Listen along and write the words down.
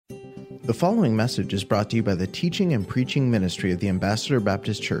The following message is brought to you by the teaching and preaching ministry of the Ambassador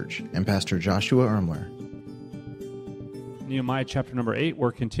Baptist Church and Pastor Joshua Ermler. Nehemiah chapter number 8,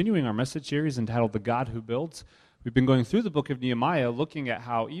 we're continuing our message series entitled The God Who Builds. We've been going through the book of Nehemiah, looking at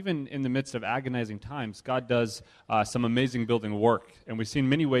how even in the midst of agonizing times, God does some amazing building work. And we've seen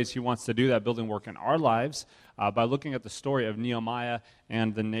many ways he wants to do that building work in our lives by looking at the story of Nehemiah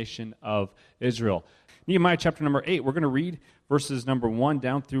and the nation of Israel. Nehemiah chapter number 8, we're going to read verses number 1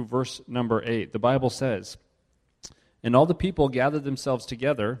 down through verse number 8. The Bible says, "And all the people gathered themselves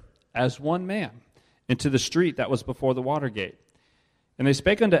together as one man into the street that was before the water gate. And they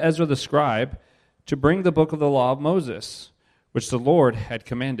spake unto Ezra the scribe to bring the book of the law of Moses, which the Lord had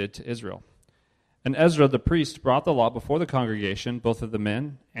commanded to Israel. And Ezra the priest brought the law before the congregation, both of the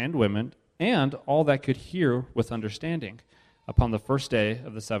men and women, and all that could hear with understanding, upon the first day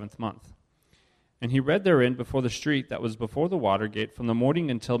of the 7th month. And he read therein before the street that was before the water gate from the morning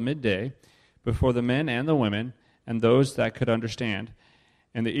until midday, before the men and the women, and those that could understand.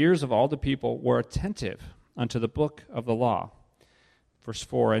 And the ears of all the people were attentive unto the book of the law." Verse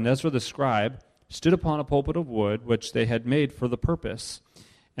 4, "And Ezra the scribe stood upon a pulpit of wood, which they had made for the purpose.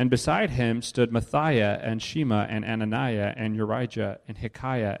 And beside him stood Matthiah and Shema and Ananiah and Urijah and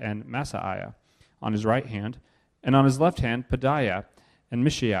Hilkiah and Maaseiah on his right hand, and on his left hand Pedaiah and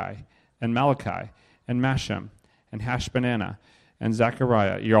Mishael and Malachi and Masham and Hashbaddanah and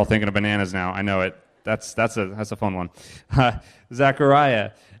Zechariah." You're all thinking of bananas now. I know it. That's a fun one.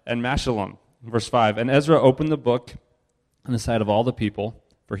 Zechariah and Meshullam. Verse 5, "And Ezra opened the book in the sight of all the people,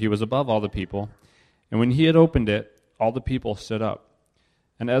 for he was above all the people. And when he had opened it, all the people stood up.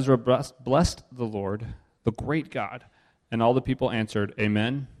 And Ezra blessed the Lord, the great God. And all the people answered,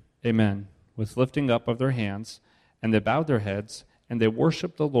 Amen, Amen, with lifting up of their hands. And they bowed their heads, and they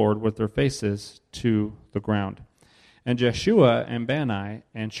worshipped the Lord with their faces to the ground. And Jeshua and Bani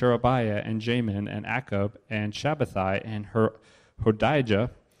and Sherebiah and Jamin and Akkub and Shabbathai and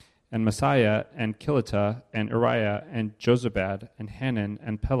Hodijah and Messiah and Kilitah and Uriah and Jozabad and Hanan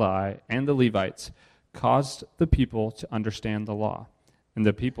and Pelai and the Levites caused the people to understand the law. And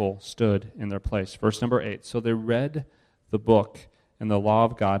the people stood in their place." Verse number 8, "So they read the book and the law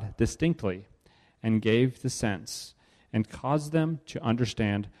of God distinctly and gave the sense and caused them to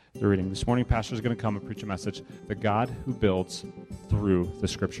understand the reading." This morning, Pastor is going to come and preach a message, the God who builds through the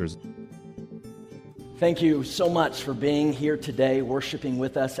Scriptures. Thank you so much for being here today, worshiping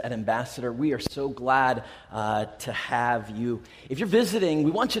with us at Ambassador. We are so glad to have you. If you're visiting,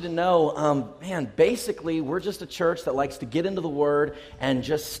 we want you to know, basically, we're just a church that likes to get into the Word and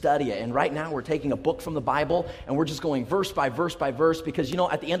just study it. And right now, we're taking a book from the Bible, and we're just going verse by verse by verse, because,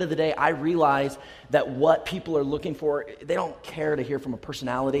 at the end of the day, I realize that what people are looking for, they don't care to hear from a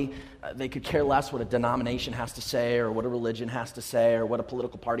personality. They could care less what a denomination has to say, or what a religion has to say, or what a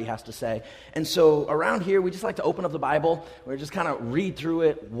political party has to say. And so around here, we just like to open up the Bible. We just kind of read through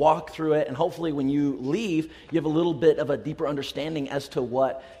it, walk through it, and hopefully when you leave, you have a little bit of a deeper understanding as to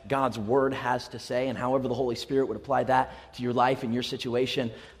what God's Word has to say, and however the Holy Spirit would apply that to your life and your situation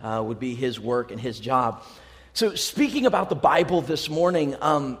would be His work and His job. So speaking about the Bible this morning,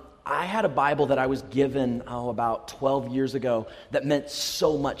 I had a Bible that I was given about 12 years ago that meant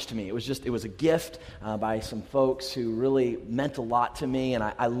so much to me. It was a gift by some folks who really meant a lot to me, and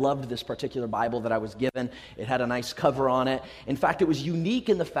I loved this particular Bible that I was given. It had a nice cover on it. In fact, it was unique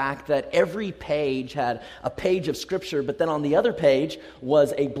in the fact that every page had a page of Scripture, but then on the other page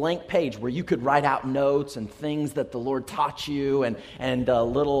was a blank page where you could write out notes and things that the Lord taught you, and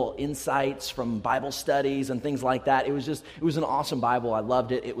little insights from Bible studies and things like that. It was an awesome Bible. I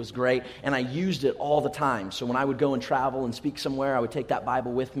loved it. It was great, and I used it all the time. So when I would go and travel and speak somewhere, I would take that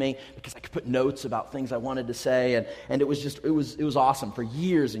Bible with me because I could put notes about things I wanted to say, and it was awesome. For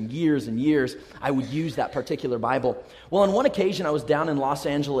years and years and years, I would use that particular Bible. Well, on one occasion, I was down in Los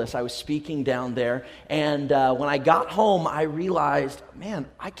Angeles. I was speaking down there, and when I got home, I realized, man,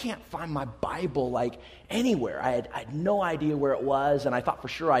 I can't find my Bible anywhere. I had no idea where it was, and I thought for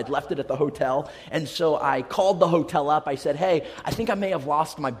sure I'd left it at the hotel. And so I called the hotel up. I said, "Hey, I think I may have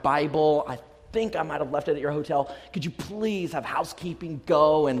lost my Bible. I think I might have left it at your hotel. Could you please have housekeeping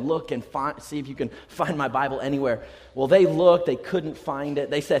go and look and see if you can find my Bible anywhere?" Well, they looked. They couldn't find it.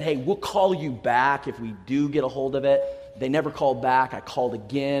 They said, "Hey, we'll call you back if we do get a hold of it." They never called back. I called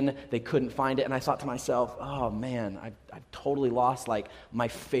again. They couldn't find it. And I thought to myself, oh man, I've totally lost my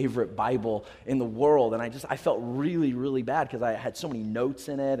favorite Bible in the world. And I felt really, really bad because I had so many notes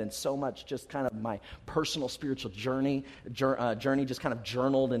in it and so much just kind of my personal spiritual journey just kind of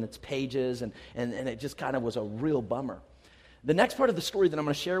journaled in its pages. And it just kind of was a real bummer. The next part of the story that I'm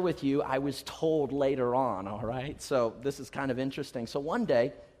going to share with you, I was told later on, all right? So this is kind of interesting. So one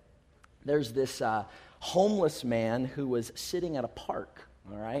day, there's this homeless man who was sitting at a park,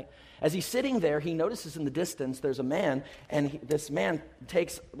 all right? As he's sitting there, he notices in the distance there's a man, and this man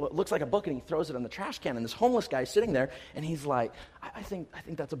takes what looks like a book and he throws it in the trash can, and this homeless guy is sitting there, and he's like, I think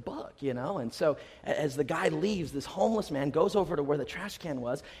that's a book, you know? And so as the guy leaves, this homeless man goes over to where the trash can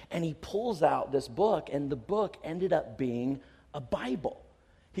was, and he pulls out this book, and the book ended up being a Bible.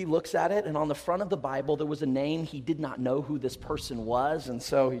 He looks at it, and on the front of the Bible, there was a name. He did not know who this person was, and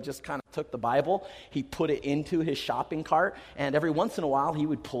so he just kind of took the Bible, he put it into his shopping cart, and every once in a while, he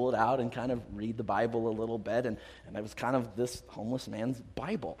would pull it out and kind of read the Bible a little bit, and it was kind of this homeless man's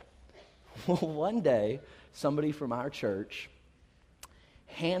Bible. Well, one day, somebody from our church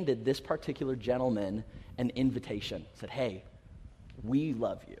handed this particular gentleman an invitation, said, hey, we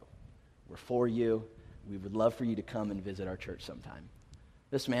love you, we're for you, we would love for you to come and visit our church sometime.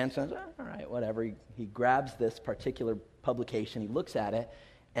 This man says, all right, whatever. He grabs this particular publication, he looks at it,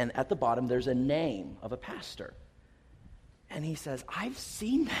 and at the bottom there's a name of a pastor. And he says, I've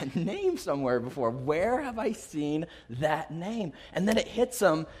seen that name somewhere before. Where have I seen that name? And then it hits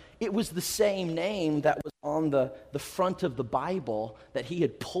him. It was the same name that was on the front of the Bible that he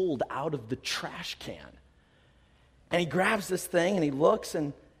had pulled out of the trash can. And he grabs this thing and he looks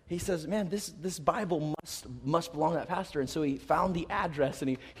and he says, man, this Bible must belong to that pastor. And so he found the address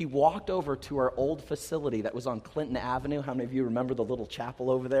and he walked over to our old facility that was on Clinton Avenue. How many of you remember the little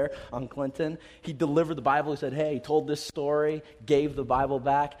chapel over there on Clinton? He delivered the Bible. He said, hey, he told this story, gave the Bible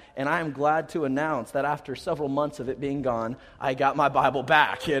back. And I am glad to announce that after several months of it being gone, I got my Bible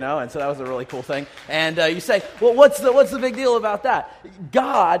back, you know. And so that was a really cool thing. And you say, well, what's the big deal about that?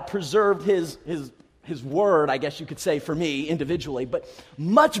 God preserved his word, I guess you could say, for me individually, but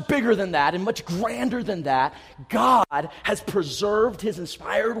much bigger than that and much grander than that, God has preserved his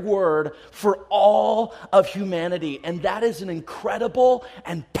inspired word for all of humanity. And that is an incredible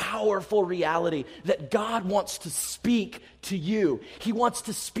and powerful reality that God wants to speak to you. He wants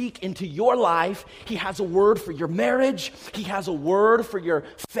to speak into your life. He has a word for your marriage. He has a word for your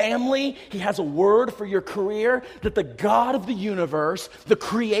family. He has a word for your career, that the God of the universe, the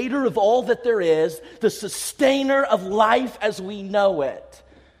creator of all that there is, the sustainer of life as we know it,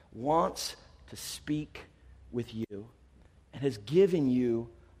 wants to speak with you and has given you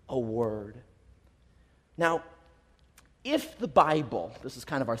a word. Now, if the Bible, this is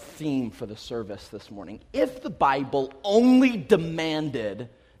kind of our theme for the service this morning, if the Bible only demanded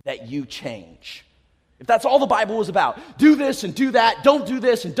that you change, if that's all the Bible was about, do this and do that, don't do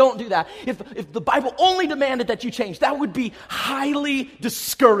this and don't do that, if the Bible only demanded that you change, that would be highly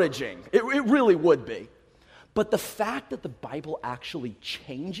discouraging. It really would be. But the fact that the Bible actually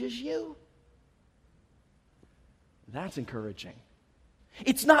changes you, that's encouraging.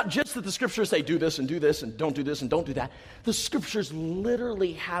 It's not just that the scriptures say do this and don't do this and don't do that. The scriptures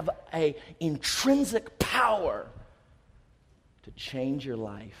literally have an intrinsic power to change your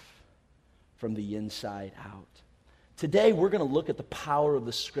life from the inside out. Today we're going to look at the power of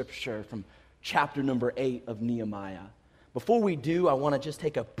the scripture from chapter number 8 of Nehemiah. Before we do, I want to just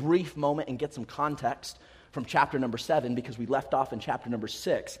take a brief moment and get some context from chapter number 7, because we left off in chapter number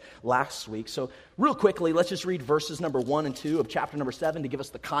 6 last week. So real quickly, let's just read verses number 1 and 2 of chapter number 7 to give us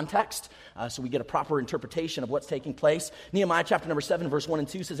the context, so we get a proper interpretation of what's taking place. Nehemiah chapter number 7, verse 1 and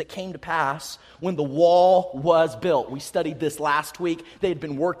 2 says, it came to pass when the wall was built. We studied this last week. They had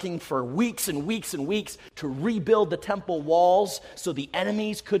been working for weeks and weeks and weeks to rebuild the temple walls so the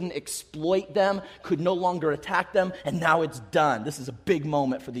enemies couldn't exploit them, could no longer attack them, and now it's done. This is a big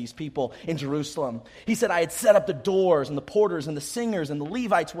moment for these people in Jerusalem. He said, I had set up the doors, and the porters and the singers and the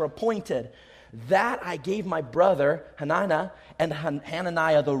Levites were appointed. That I gave my brother Hananiah and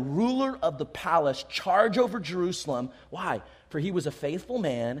Hananiah, the ruler of the palace, charge over Jerusalem. Why? For he was a faithful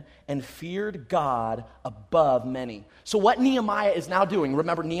man and feared God above many. So what Nehemiah is now doing,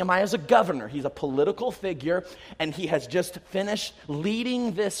 remember Nehemiah is a governor, he's a political figure, and he has just finished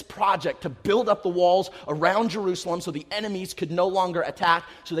leading this project to build up the walls around Jerusalem so the enemies could no longer attack,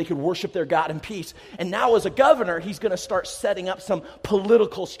 so they could worship their God in peace. And now as a governor, he's going to start setting up some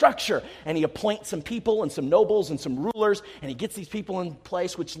political structure, and he appoints some people and some nobles and some rulers, and he gets these people in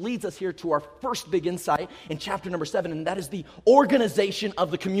place, which leads us here to our first big insight in chapter number 7, and that is the organization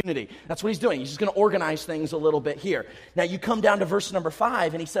of the community. That's what he's doing. He's just going to organize things a little bit here. Now you come down to verse number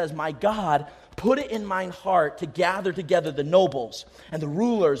 5, and he says, my God put it in mine heart to gather together the nobles and the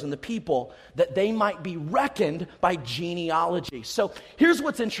rulers and the people, that they might be reckoned by genealogy. So here's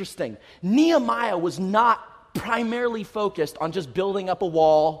what's interesting. Nehemiah was not primarily focused on just building up a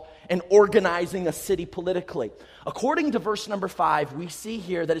wall and organizing a city politically. According to verse number 5, we see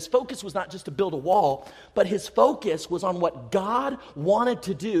here that his focus was not just to build a wall, but his focus was on what God wanted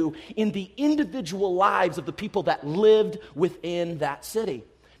to do in the individual lives of the people that lived within that city.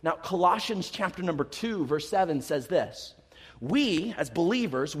 Now, Colossians chapter number 2, verse 7 says this: we, as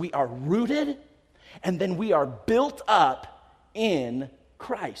believers, we are rooted and then we are built up in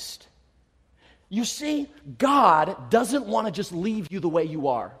Christ. You see, God doesn't want to just leave you the way you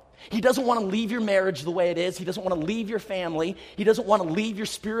are. He doesn't want to leave your marriage the way it is. He doesn't want to leave your family. He doesn't want to leave your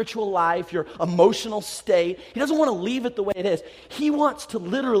spiritual life, your emotional state. He doesn't want to leave it the way it is. He wants to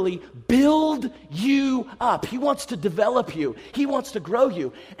literally build you up. He wants to develop you. He wants to grow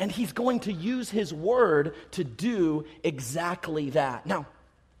you. And he's going to use his word to do exactly that. Now,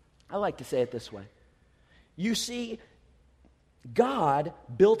 I like to say it this way. You see, God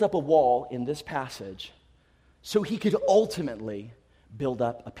built up a wall in this passage so he could ultimately build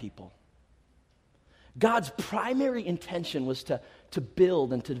up a people. God's primary intention was to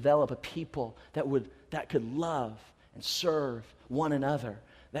build and to develop a people that could love and serve one another,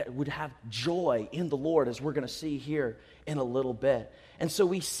 that would have joy in the Lord, as we're going to see here in a little bit. And so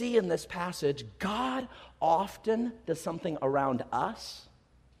we see in this passage, God often does something around us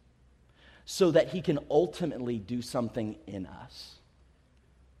so that he can ultimately do something in us.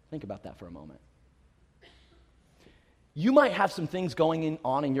 Think about that for a moment. You might have some things going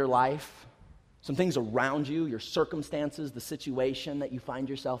on in your life, some things around you, your circumstances, the situation that you find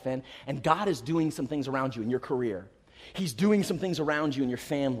yourself in, and God is doing some things around you in your career. He's doing some things around you in your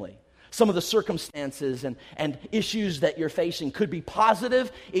family. Some of the circumstances and issues that you're facing could be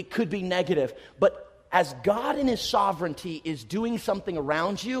positive, it could be negative. But as God in his sovereignty is doing something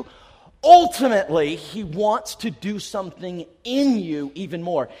around you, ultimately, he wants to do something in you even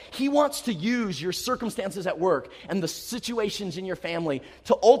more. He wants to use your circumstances at work and the situations in your family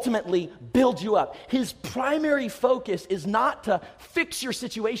to ultimately build you up. His primary focus is not to fix your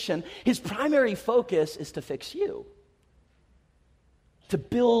situation. His primary focus is to fix you, to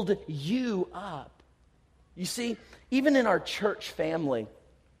build you up. You see, even in our church family,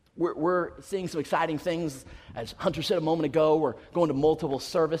 we're seeing some exciting things. As Hunter said a moment ago, we're going to multiple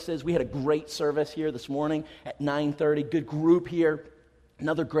services. We had a great service here this morning at 9:30. Good group here.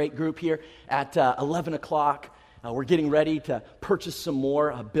 Another great group here at 11 o'clock. We're getting ready to purchase some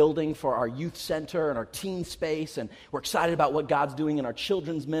more building for our youth center and our teen space, and we're excited about what God's doing in our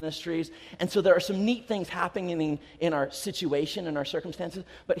children's ministries. And so there are some neat things happening in our situation and our circumstances.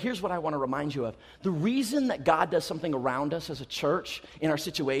 But here's what I want to remind you of. The reason that God does something around us as a church, in our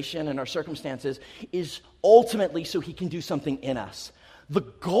situation and our circumstances, is ultimately so he can do something in us. The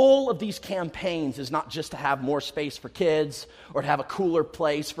goal of these campaigns is not just to have more space for kids or to have a cooler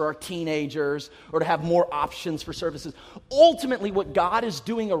place for our teenagers or to have more options for services. Ultimately, what God is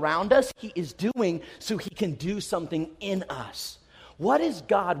doing around us, he is doing so he can do something in us. What is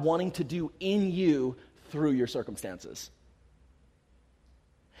God wanting to do in you through your circumstances?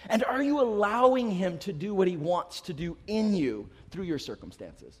 And are you allowing him to do what he wants to do in you through your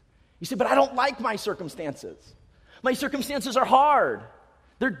circumstances? You say, but I don't like my circumstances. My circumstances are hard.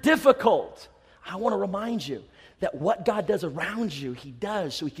 They're difficult. I want to remind you that what God does around you, he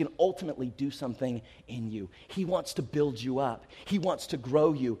does so he can ultimately do something in you. He wants to build you up. He wants to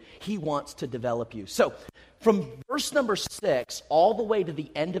grow you. He wants to develop you. So from verse number 6 all the way to the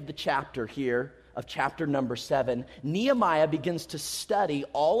end of the chapter here, of chapter number 7, Nehemiah begins to study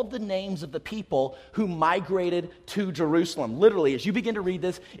all of the names of the people who migrated to Jerusalem. Literally, as you begin to read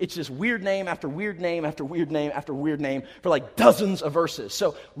this, it's just weird name after weird name after weird name after weird name for like dozens of verses.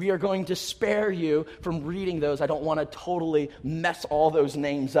 So we are going to spare you from reading those. I don't want to totally mess all those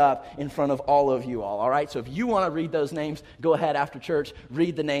names up in front of all of you all right? So if you want to read those names, go ahead after church,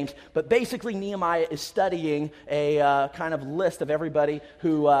 read the names. But basically, Nehemiah is studying a kind of list of everybody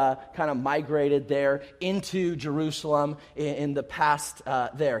who kind of migrated there into Jerusalem in the past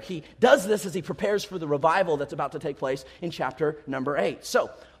there. He does this as he prepares for the revival that's about to take place in chapter number 8. So,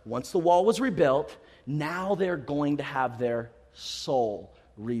 once the wall was rebuilt, now they're going to have their soul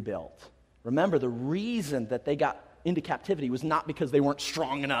rebuilt. Remember, the reason that they got into captivity was not because they weren't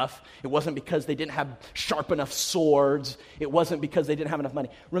strong enough. It wasn't because they didn't have sharp enough swords. It wasn't because they didn't have enough money.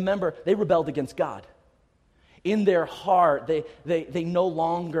 Remember, they rebelled against God. In their heart, they no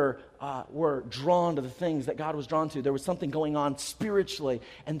longer were drawn to the things that God was drawn to. There was something going on spiritually,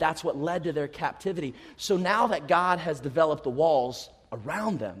 and that's what led to their captivity. So now that God has developed the walls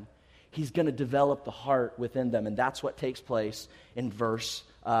around them, he's going to develop the heart within them, and that's what takes place in verse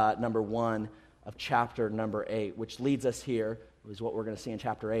number 1 of chapter number 8, which leads us here, is what we're going to see in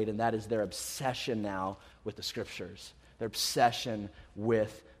chapter 8, and that is their obsession now with the Scriptures, their obsession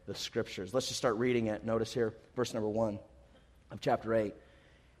with the Scriptures. Let's just start reading it. Notice here, verse number 1 of chapter 8.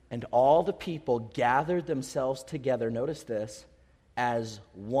 And all the people gathered themselves together, notice this, as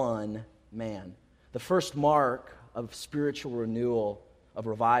one man. The first mark of spiritual renewal, of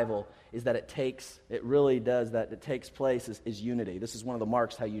revival, is that it takes place is unity. This is one of the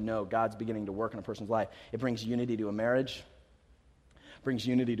marks how you know God's beginning to work in a person's life. It brings unity to a marriage, brings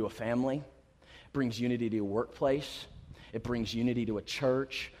unity to a family, brings unity to a workplace, it brings unity to a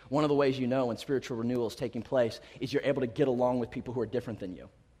church. One of the ways you know when spiritual renewal is taking place is you're able to get along with people who are different than you.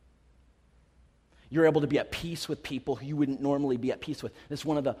 You're able to be at peace with people who you wouldn't normally be at peace with. This is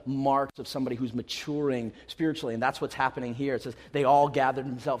one of the marks of somebody who's maturing spiritually, and that's what's happening here. It says they all gathered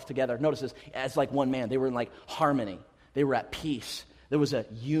themselves together. Notice this, as like one man. They were in like harmony. They were at peace. There was a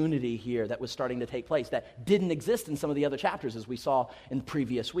unity here that was starting to take place that didn't exist in some of the other chapters as we saw in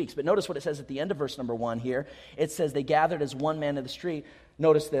previous weeks. But notice what it says at the end of verse number 1 here. It says they gathered as one man in the street.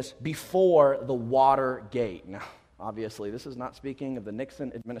 Notice this, before the water gate. Now, obviously, this is not speaking of the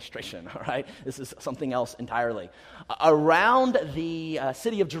Nixon administration, all right? This is something else entirely. Around the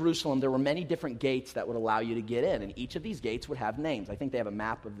city of Jerusalem, there were many different gates that would allow you to get in, and each of these gates would have names. I think they have a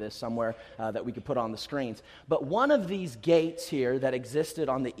map of this somewhere that we could put on the screens. But one of these gates here that existed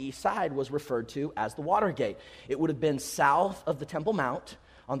on the east side was referred to as the Water Gate. It would have been south of the Temple Mount,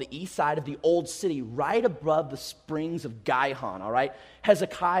 on the east side of the old city, right above the springs of Gihon, all right?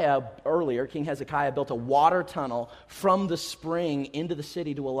 Hezekiah, earlier, King Hezekiah built a water tunnel from the spring into the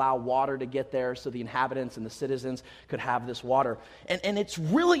city to allow water to get there so the inhabitants and the citizens could have this water. And it's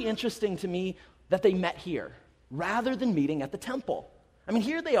really interesting to me that they met here rather than meeting at the temple. I mean,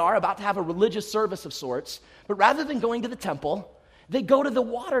 here they are about to have a religious service of sorts, but rather than going to the temple, they go to the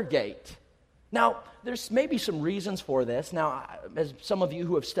Water Gate. Now, there's maybe some reasons for this. Now, as some of you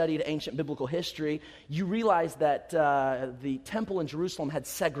who have studied ancient biblical history, you realize that the temple in Jerusalem had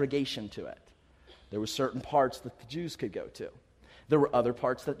segregation to it. There were certain parts that the Jews could go to. There were other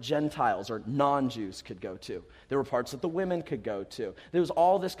parts that Gentiles or non-Jews could go to. There were parts that the women could go to. There was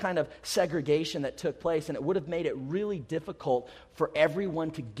all this kind of segregation that took place, and it would have made it really difficult for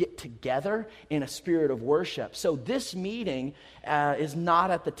everyone to get together in a spirit of worship. So this meeting is not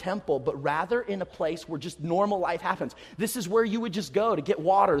at the temple, but rather in a place where just normal life happens. This is where you would just go to get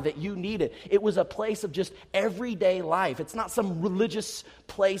water that you needed. It was a place of just everyday life. It's not some religious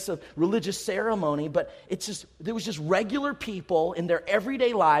place of religious ceremony, but there was just regular people in their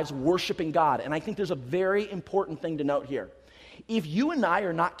everyday lives worshiping God. And I think there's a very important thing to note here. If you and I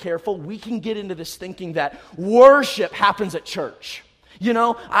are not careful, we can get into this thinking that worship happens at church. You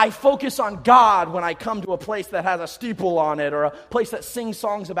know, I focus on God when I come to a place that has a steeple on it, or a place that sings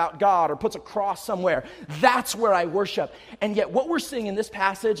songs about God, or puts a cross somewhere. That's where I worship. And yet what we're seeing in this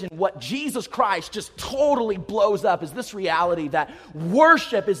passage and what Jesus Christ just totally blows up is this reality that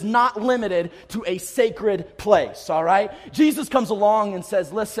worship is not limited to a sacred place, all right? Jesus comes along and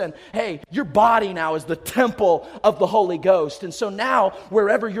says, listen, hey, your body now is the temple of the Holy Ghost. And so now,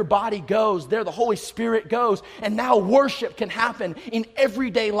 wherever your body goes, there the Holy Spirit goes. And now worship can happen in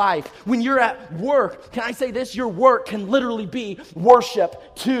everyday life. When you're at work, can I say this? Your work can literally be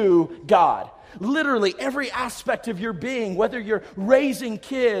worship to God. Literally every aspect of your being, whether you're raising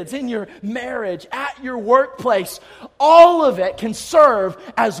kids, in your marriage, at your workplace, all of it can serve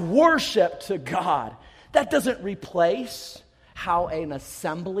as worship to God. That doesn't replace how an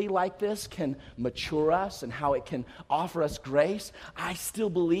assembly like this can mature us and how it can offer us grace. I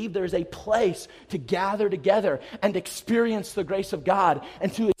still believe there's a place to gather together and experience the grace of God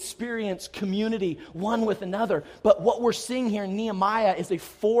and to experience community one with another. But what we're seeing here in Nehemiah is a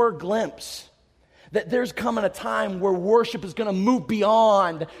foreglimpse that there's coming a time where worship is going to move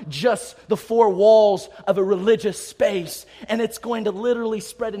beyond just the four walls of a religious space. And it's going to literally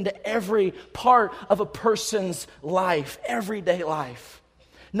spread into every part of a person's life, everyday life.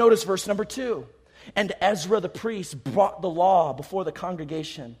 Notice verse number 2. And Ezra the priest brought the law before the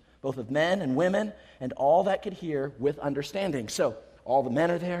congregation, both of men and women, and all that could hear with understanding. So, all the men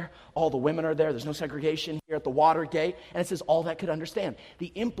are there, all the women are there. There's no segregation here at the Water Gate. And it says all that could understand.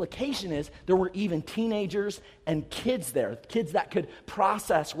 The implication is there were even teenagers and kids there, kids that could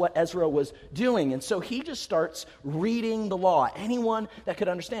process what Ezra was doing. And so he just starts reading the law. Anyone that could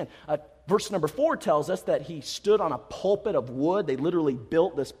understand. Verse number 4 tells us that he stood on a pulpit of wood. They literally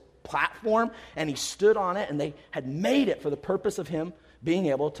built this platform, and he stood on it, and they had made it for the purpose of him being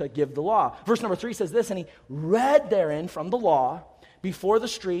able to give the law. Verse number 3 says this, and he read therein from the law before the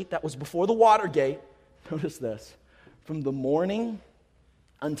street that was before the Water Gate. Notice this. From the morning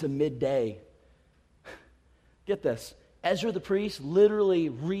unto midday. Get this. Ezra the priest literally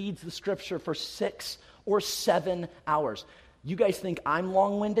reads the scripture for 6 or 7 hours. You guys think I'm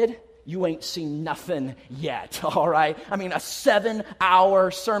long-winded? You ain't seen nothing yet, all right? I mean, a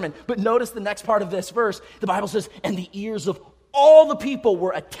 7-hour sermon. But notice the next part of this verse. The Bible says, and the ears of all the people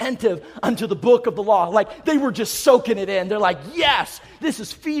were attentive unto the book of the law. Like, they were just soaking it in. They're like, yes, this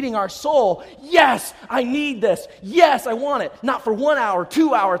is feeding our soul. Yes, I need this. Yes, I want it. Not for 1 hour,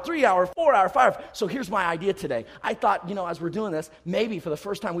 2 hour, 3 hour, 4 hour, 5 hour. So here's my idea today. I thought, as we're doing this, maybe for the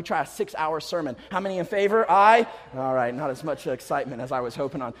first time we try a 6-hour sermon. How many in favor? Aye? All right, not as much excitement as I was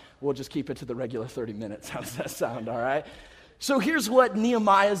hoping on. We'll just keep it to the regular 30 minutes. How does that sound, all right? So here's what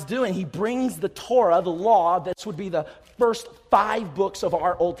Nehemiah is doing. He brings the Torah, the law, this would be the first 5 books of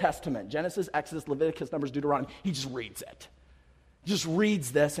our Old Testament. Genesis, Exodus, Leviticus, Numbers, Deuteronomy. He just reads it. He just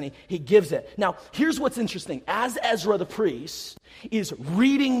reads this and he gives it. Now, here's what's interesting. As Ezra the priest is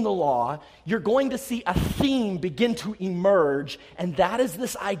reading the law, you're going to see a theme begin to emerge, and that is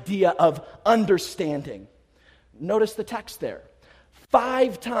this idea of understanding. Notice the text there.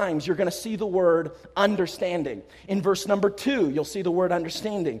 5 times you're going to see the word understanding. In verse number 2, you'll see the word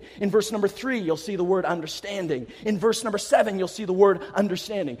understanding. In verse number 3, you'll see the word understanding. In verse number 7, you'll see the word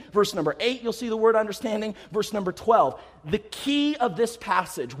understanding. Verse number 8, you'll see the word understanding. Verse number 12. The key of this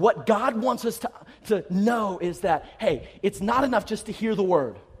passage, what God wants us to know is that, hey, it's not enough just to hear the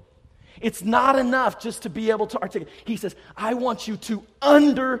word. It's not enough just to be able to articulate. He says, I want you to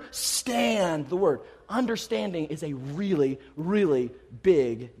understand the word. Understanding is a really, really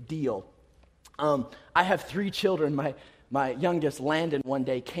big deal. I have 3 children. My youngest, Landon, one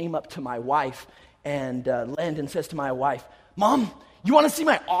day came up to my wife, and Landon says to my wife, Mom, you want to see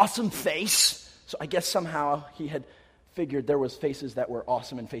my awesome face? So I guess somehow he had figured there was faces that were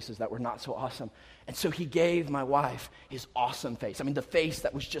awesome and faces that were not so awesome. And so he gave my wife his awesome face. I mean, the face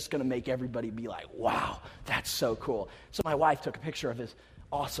that was just going to make everybody be like, wow, that's so cool. So my wife took a picture of his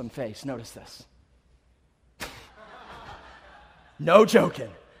awesome face. Notice this. No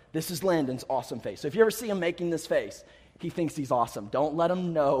joking. This is Landon's awesome face. So if you ever see him making this face, he thinks he's awesome. Don't let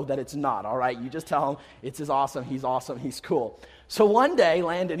him know that it's not, all right? You just tell him it's his awesome, he's cool. So one day,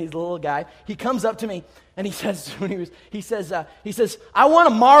 Landon, he's a little guy, he comes up to me and he says, he says, I want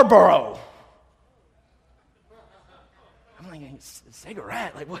a Marlboro. I'm like,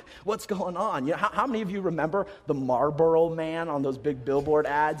 cigarette? Like, what's going on? How many of you remember the Marlboro Man on those big billboard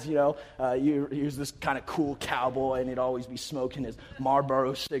ads? He was this kind of cool cowboy, and he'd always be smoking his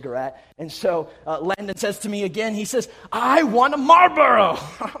Marlboro cigarette. And so Landon says to me again, he says, I want a Marlboro.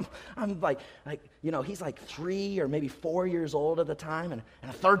 I'm like, he's like 3 or maybe 4 years old at the time, and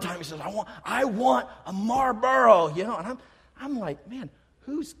a third time he says, I want a Marlboro. And I'm like, man,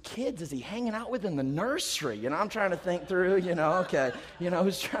 whose kids is he hanging out with in the nursery? I'm trying to think through, okay,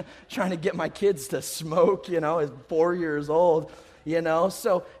 who's trying to get my kids to smoke, is 4 years old,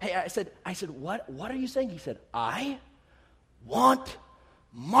 So, hey, I said, what are you saying? He said, I want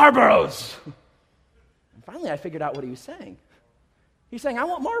Marlboros. And finally, I figured out what he was saying. He's saying, I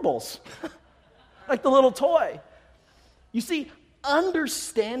want marbles, like the little toy. You see,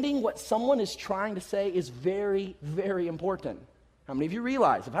 understanding what someone is trying to say is very, very important. How many of you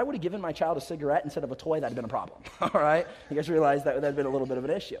realize if I would have given my child a cigarette instead of a toy, that would have been a problem? All right? You guys realize that would have been a little bit of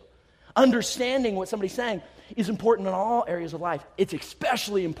an issue. Understanding what somebody's saying is important in all areas of life. It's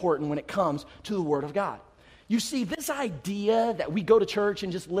especially important when it comes to the Word of God. You see, this idea that we go to church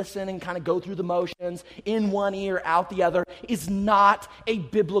and just listen and kind of go through the motions, in one ear, out the other, is not a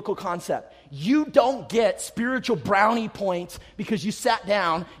biblical concept. You don't get spiritual brownie points because you sat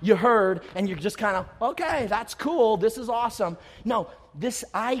down, you heard, and you're just kind of, okay, that's cool, this is awesome. No, this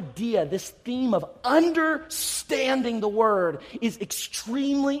idea, this theme of understanding the Word is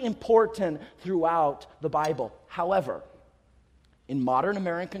extremely important throughout the Bible. However, in modern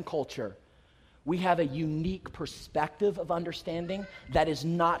American culture, we have a unique perspective of understanding that is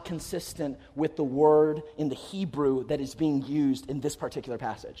not consistent with the word in the Hebrew that is being used in this particular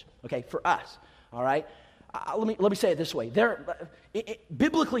passage. Okay, for us, all right? Let me say it this way.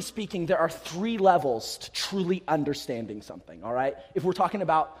 Biblically speaking, there are 3 levels to truly understanding something, all right? If we're talking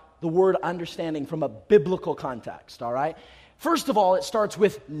about the word understanding from a biblical context, all right? First of all, it starts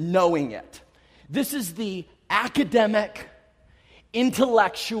with knowing it. This is the academic,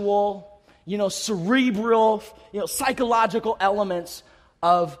 intellectual, cerebral, psychological elements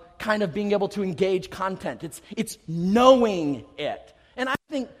of kind of being able to engage content. It's knowing it. And I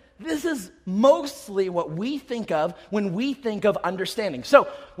think This is mostly what we think of when we think of understanding. So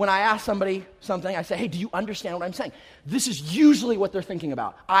when I ask somebody something, I say, hey, do you understand what I'm saying? This is usually what they're thinking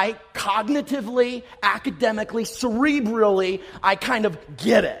about. I cognitively, academically, cerebrally, I kind of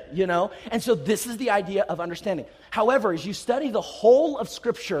get it, you know? And so this is the idea of understanding. However, as you study the whole of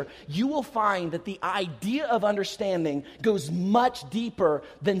Scripture, you will find that the idea of understanding goes much deeper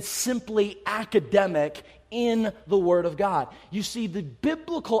than simply academic in the Word of God. You see, the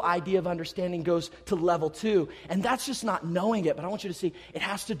biblical idea of understanding goes to level 2, and that's just not knowing it, but I want you to see it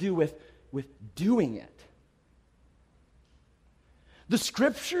has to do with doing it. The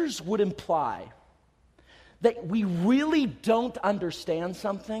Scriptures would imply that we really don't understand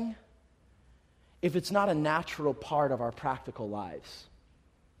something if it's not a natural part of our practical lives.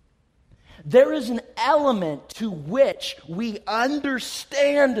 There is an element to which we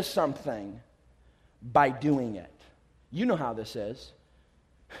understand something by doing it. You know how this is.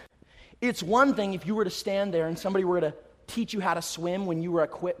 It's one thing if you were to stand there and somebody were to teach you how to swim when you were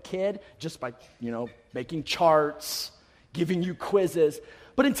a kid, just by, making charts, giving you quizzes.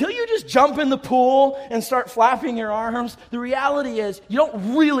 But until you just jump in the pool and start flapping your arms, the reality is you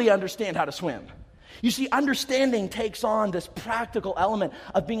don't really understand how to swim. You see, understanding takes on this practical element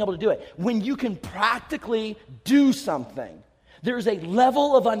of being able to do it. When you can practically do something, there's a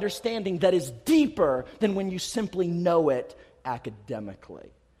level of understanding that is deeper than when you simply know it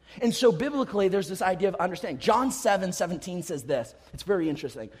academically. And so biblically, there's this idea of understanding. John 7:17 says this. It's very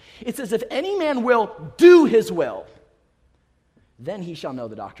interesting. It says, if any man will do his will, then he shall know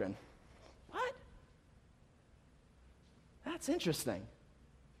the doctrine. What? That's interesting.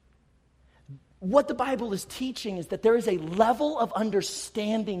 What the Bible is teaching is that there is a level of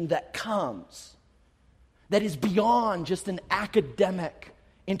understanding that comes that is beyond just an academic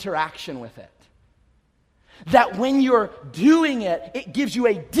interaction with it. That when you're doing it, it gives you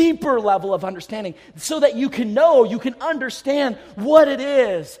a deeper level of understanding so that you can know, you can understand what it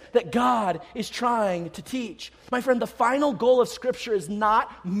is that God is trying to teach. My friend, the final goal of Scripture is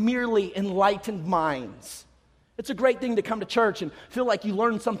not merely enlightened minds. It's a great thing to come to church and feel like you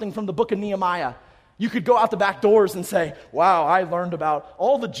learned something from the book of Nehemiah. You could go out the back doors and say, wow, I learned about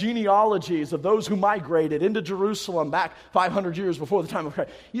all the genealogies of those who migrated into Jerusalem back 500 years before the time of Christ.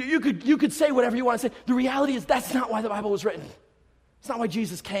 You could say whatever you want to say. The reality is that's not why the Bible was written. It's not why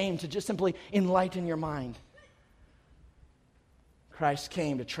Jesus came to just simply enlighten your mind. Christ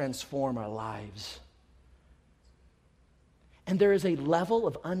came to transform our lives. And there is a level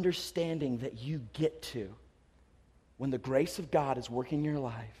of understanding that you get to when the grace of God is working in your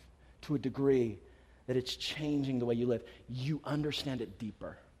life to a degree that it's changing the way you live. You understand it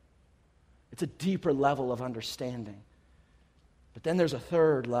deeper. It's a deeper level of understanding. But then there's a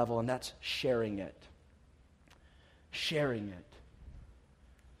third level, and that's sharing it. Sharing it.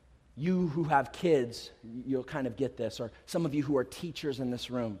 You who have kids, you'll kind of get this, or some of you who are teachers in this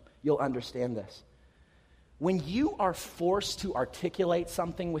room, you'll understand this. When you are forced to articulate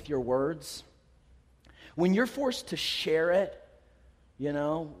something with your words, when you're forced to share it,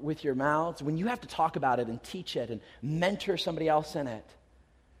 with your mouths, when you have to talk about it and teach it and mentor somebody else in it,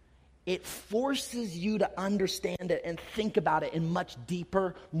 it forces you to understand it and think about it in much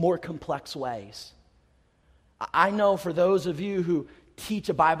deeper, more complex ways. I know for those of you who teach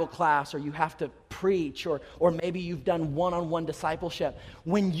a Bible class or you have to preach or maybe you've done one-on-one discipleship,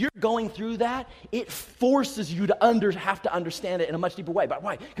 when you're going through that, it forces you to have to understand it in a much deeper way. But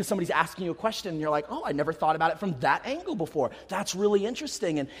why? Because somebody's asking you a question and you're like, oh, I never thought about it from that angle before. That's really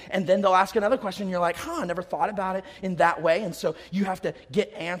interesting. And then they'll ask another question and you're like, I never thought about it in that way. And so you have to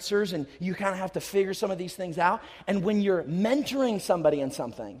get answers and you kind of have to figure some of these things out. And when you're mentoring somebody in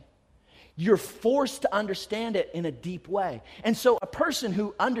something, you're forced to understand it in a deep way. And so a person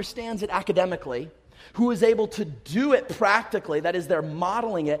who understands it academically, who is able to do it practically, that is, they're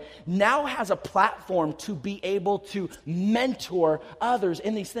modeling it, now has a platform to be able to mentor others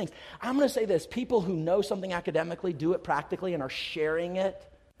in these things. I'm going to say this. People who know something academically, do it practically, and are sharing it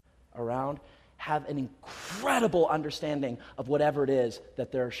around, have an incredible understanding of whatever it is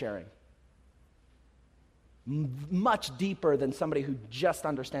that they're sharing. Much deeper than somebody who just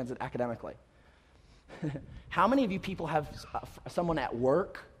understands it academically. How many of you people have someone at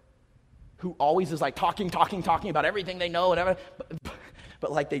work who always is like talking about everything they know, whatever,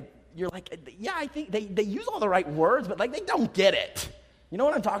 but like you're like, yeah, I think they use all the right words, but like they don't get it. You know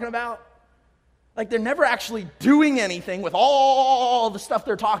what I'm talking about? Like they're never actually doing anything with all the stuff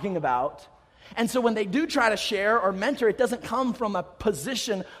they're talking about. And so when they do try to share or mentor, it doesn't come from a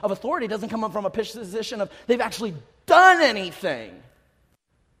position of authority. It doesn't come from a position of they've actually done anything.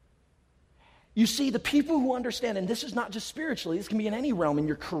 You see, the people who understand, and this is not just spiritually, this can be in any realm, in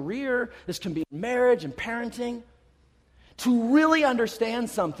your career, this can be in marriage and parenting. To really understand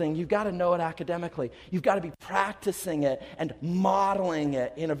something, you've got to know it academically. You've got to be practicing it and modeling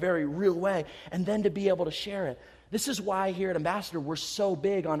it in a very real way, and then to be able to share it. This is why here at Ambassador, we're so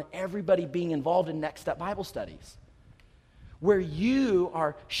big on everybody being involved in Next Step Bible studies, where you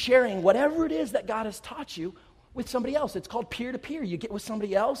are sharing whatever it is that God has taught you with somebody else. It's called peer-to-peer. You get with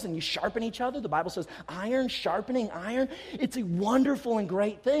somebody else and you sharpen each other. The Bible says iron sharpening iron. It's a wonderful and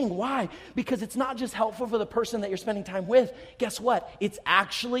great thing. Why? Because it's not just helpful for the person that you're spending time with. Guess what? It's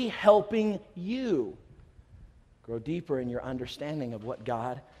actually helping you grow deeper in your understanding of what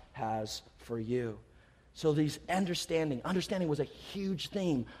God has for you. So these understanding was a huge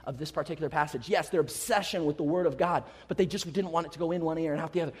theme of this particular passage. Yes, their obsession with the Word of God, but they just didn't want it to go in one ear and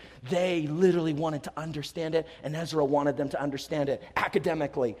out the other. They literally wanted to understand it, and Ezra wanted them to understand it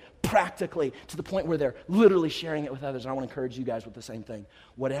academically, practically, to the point where they're literally sharing it with others. And I want to encourage you guys with the same thing.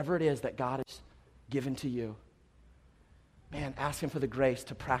 Whatever it is that God has given to you, man, ask Him for the grace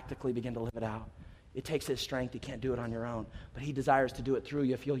to practically begin to live it out. It takes His strength. You can't do it on your own. But He desires to do it through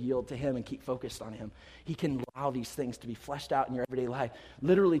you if you'll yield to Him and keep focused on Him. He can allow these things to be fleshed out in your everyday life,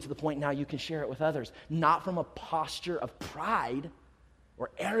 literally to the point now you can share it with others, not from a posture of pride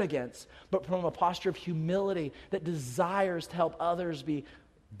or arrogance, but from a posture of humility that desires to help others be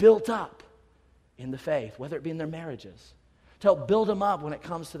built up in the faith, whether it be in their marriages, to help build them up when it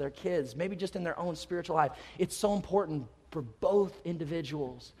comes to their kids, maybe just in their own spiritual life. It's so important for both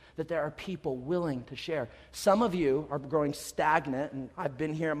individuals that there are people willing to share. Some of you are growing stagnant, and I've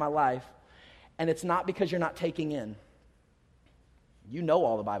been here in my life, and it's not because you're not taking in. You know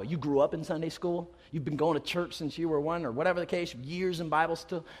all the Bible. You grew up in Sunday school. You've been going to church since you were one, or whatever the case, years in Bible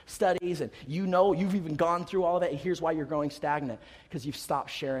studies, and you know you've even gone through all of it, and here's why you're growing stagnant, because you've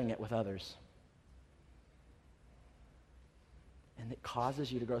stopped sharing it with others. And it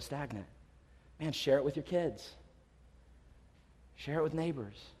causes you to grow stagnant. Man, share it with your kids. Share it with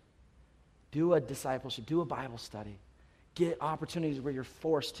neighbors. Do a discipleship. Do a Bible study. Get opportunities where you're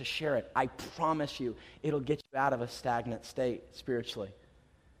forced to share it. I promise you, it'll get you out of a stagnant state spiritually.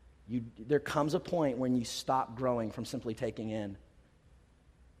 There comes a point when you stop growing from simply taking in.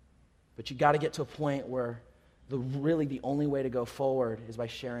 But you got to get to a point where really the only way to go forward is by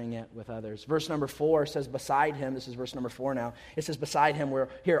sharing it with others. Verse number 4 says, beside him, this is verse number 4 now, it says, beside him were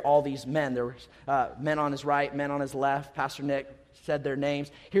here all these men. There were men on his right, men on his left. Pastor Nick said their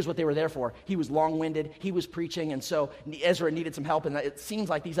names. Here's what they were there for. He was long-winded. He was preaching, and so Ezra needed some help, and it seems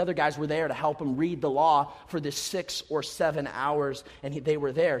like these other guys were there to help him read the law for this 6 or 7 hours, and they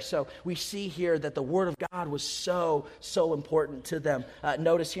were there. So we see here that the Word of God was so important to them.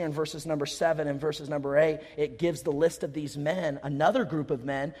 Notice here in verses number 7 and verses number 8, it gives the list of these men, another group of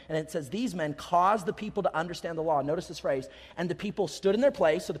men, and it says, these men caused the people to understand the law. Notice this phrase, and the people stood in their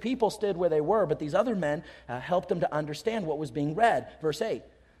place, so the people stood where they were, but these other men helped them to understand what was being read. Verse 8,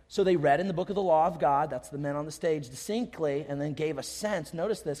 so they read in the book of the law of God, that's the men on the stage, distinctly, and then gave a sense,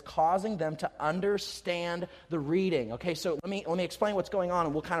 notice this, causing them to understand the reading. Okay, so let me explain what's going on,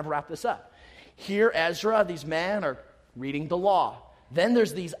 and we'll kind of wrap this up. Here, Ezra, these men are reading the law. Then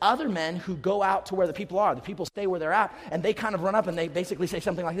there's these other men who go out to where the people are. The people stay where they're at, and they kind of run up, and they basically say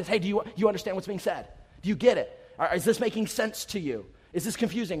something like this, hey, do you understand what's being said? Do you get it? Is this making sense to you? Is this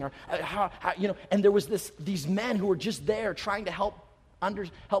confusing? Or how and there was these men who were just there trying to help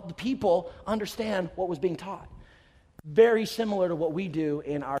the people understand what was being taught. Very similar to what we do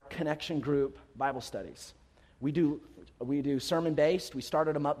in our connection group Bible studies. We do sermon-based. We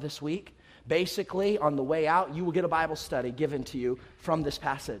started them up this week. Basically, on the way out, you will get a Bible study given to you from this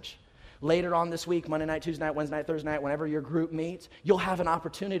passage. Later on this week, Monday night, Tuesday night, Wednesday night, Thursday night, whenever your group meets, you'll have an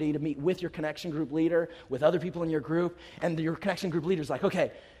opportunity to meet with your connection group leader, with other people in your group, and your connection group leader's like,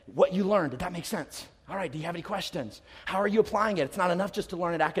 okay, what you learned, did that make sense? All right, do you have any questions? How are you applying it? It's not enough just to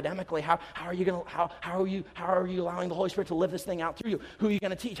learn it academically. How are you allowing the Holy Spirit to live this thing out through you? Who are you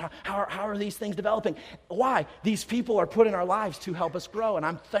going to teach? How are these things developing? Why? These people are put in our lives to help us grow, and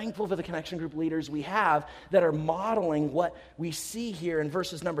I'm thankful for the connection group leaders we have that are modeling what we see here in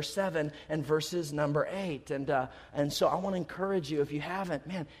verses number 7 and verses number 8. And so I want to encourage you, if you haven't,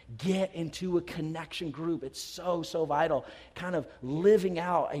 man, get into a connection group. It's so vital, kind of living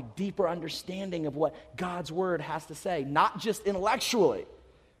out a deeper understanding of what God's Word has to say, not just intellectually,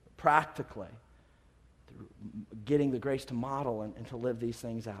 but practically, through getting the grace to model and to live these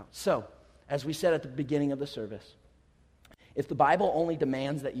things out. So, as we said at the beginning of the service, if the Bible only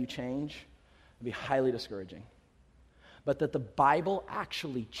demands that you change, it'd be highly discouraging. But that the Bible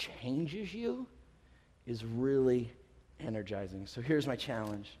actually changes you is really energizing. So here's my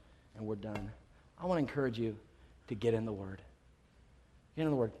challenge, and we're done. I want to encourage you to get in the Word. Get in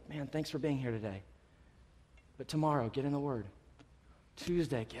the Word. Man, thanks for being here today. But tomorrow, get in the Word.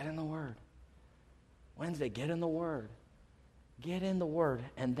 Tuesday, get in the Word. Wednesday, get in the Word. Get in the Word,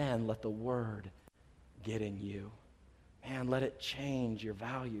 and then let the Word get in you. Man, let it change your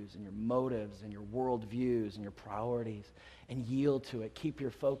values and your motives and your worldviews and your priorities, and yield to it. Keep your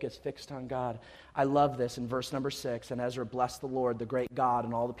focus fixed on God. I love this in verse number 6. And Ezra blessed the Lord, the great God,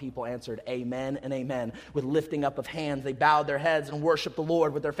 and all the people answered, Amen and amen. With lifting up of hands, they bowed their heads and worshiped the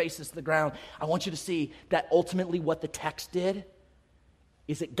Lord with their faces to the ground. I want you to see that ultimately what the text did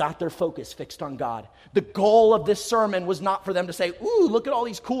is it got their focus fixed on God. The goal of this sermon was not for them to say, ooh, look at all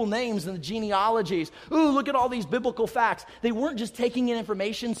these cool names and the genealogies. Ooh, look at all these biblical facts. They weren't just taking in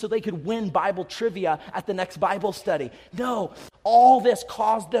information so they could win Bible trivia at the next Bible study. No, all this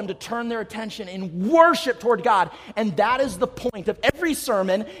caused them to turn their attention in worship toward God. And that is the point of every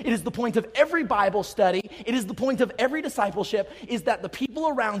sermon. It is the point of every Bible study. It is the point of every discipleship, is that the people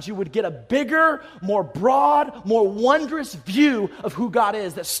around you would get a bigger, more broad, more wondrous view of who God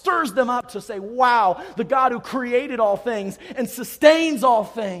is, that stirs them up to say, wow, the God who created all things and sustains all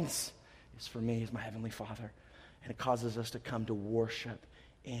things is for me, is my Heavenly Father. And it causes us to come to worship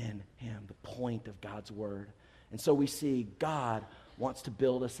in Him, the point of God's Word. And so we see God wants to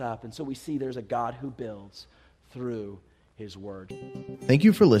build us up. And so we see there's a God who builds through His Word. Thank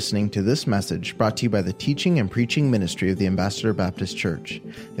you for listening to this message brought to you by the teaching and preaching ministry of the Ambassador Baptist Church.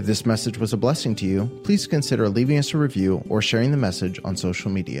 If this message was a blessing to you, please consider leaving us a review or sharing the message on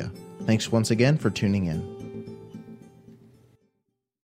social media. Thanks once again for tuning in.